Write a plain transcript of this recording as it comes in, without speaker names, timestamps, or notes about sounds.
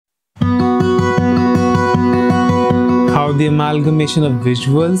the amalgamation of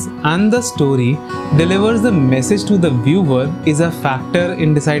visuals and the story delivers the message to the viewer is a factor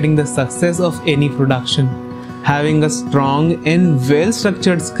in deciding the success of any production. Having a strong and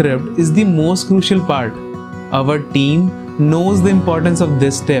well-structured script is the most crucial part. Our team knows the importance of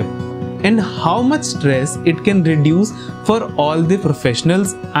this step and how much stress it can reduce for all the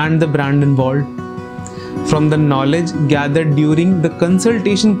professionals and the brand involved. From the knowledge gathered during the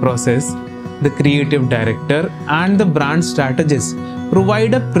consultation process, the creative director and the brand strategist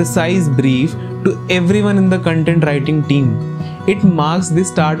provide a precise brief to everyone in the content writing team. It marks the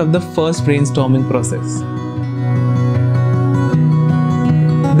start of the first brainstorming process.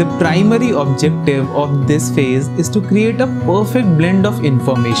 The primary objective of this phase is to create a perfect blend of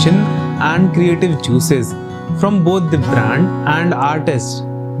information and creative juices from both the brand and artist,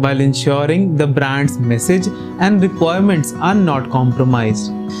 while ensuring the brand's message and requirements are not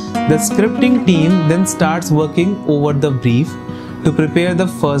compromised. The scripting team then starts working over the brief to prepare the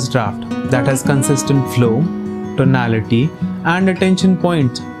first draft that has consistent flow, tonality, and attention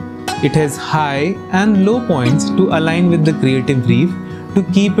points. It has high and low points to align with the creative brief to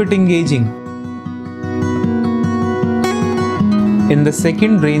keep it engaging. In the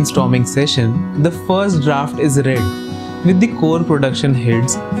second brainstorming session, the first draft is read with the core production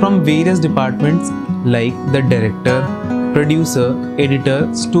heads from various departments like the director, producer, editor,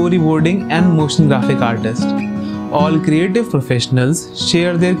 storyboarding, and motion graphic artist. All creative professionals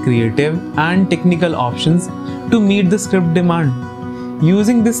share their creative and technical options to meet the script demand.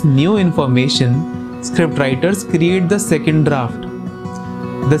 Using this new information, scriptwriters create the second draft.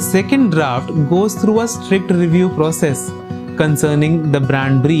 The second draft goes through a strict review process concerning the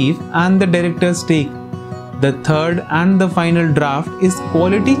brand brief and the director's take. The third and the final draft is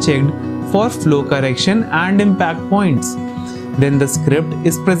quality checked for flow correction and impact points. Then the script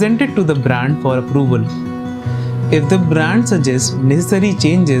is presented to the brand for approval. If the brand suggests necessary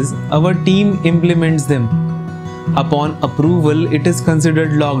changes, our team implements them. Upon approval, it is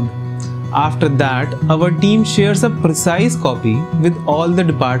considered logged. After that, our team shares a precise copy with all the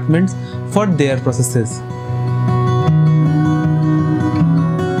departments for their processes.